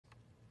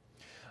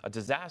A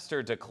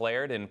disaster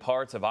declared in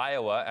parts of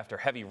Iowa after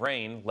heavy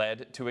rain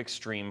led to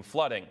extreme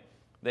flooding.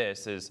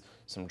 This is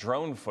some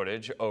drone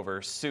footage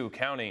over Sioux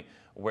County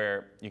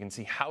where you can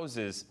see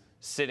houses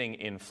sitting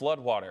in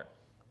floodwater.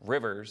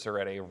 Rivers are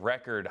at a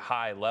record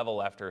high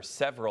level after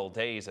several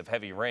days of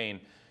heavy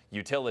rain.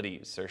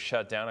 Utilities are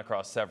shut down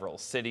across several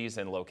cities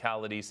and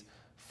localities,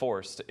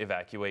 forced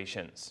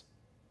evacuations.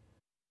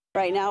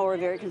 Right now, we're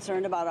very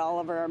concerned about all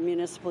of our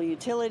municipal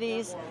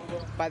utilities.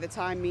 By the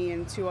time me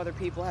and two other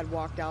people had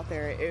walked out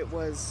there, it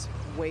was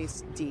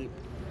waist deep.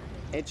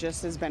 It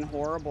just has been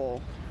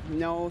horrible.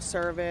 No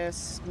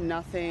service,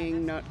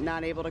 nothing,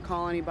 not able to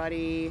call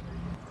anybody.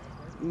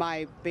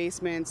 My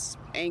basement's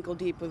ankle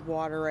deep with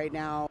water right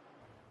now.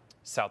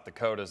 South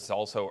Dakota is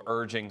also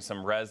urging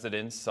some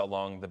residents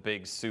along the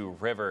Big Sioux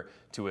River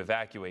to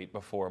evacuate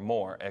before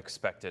more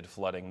expected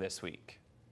flooding this week.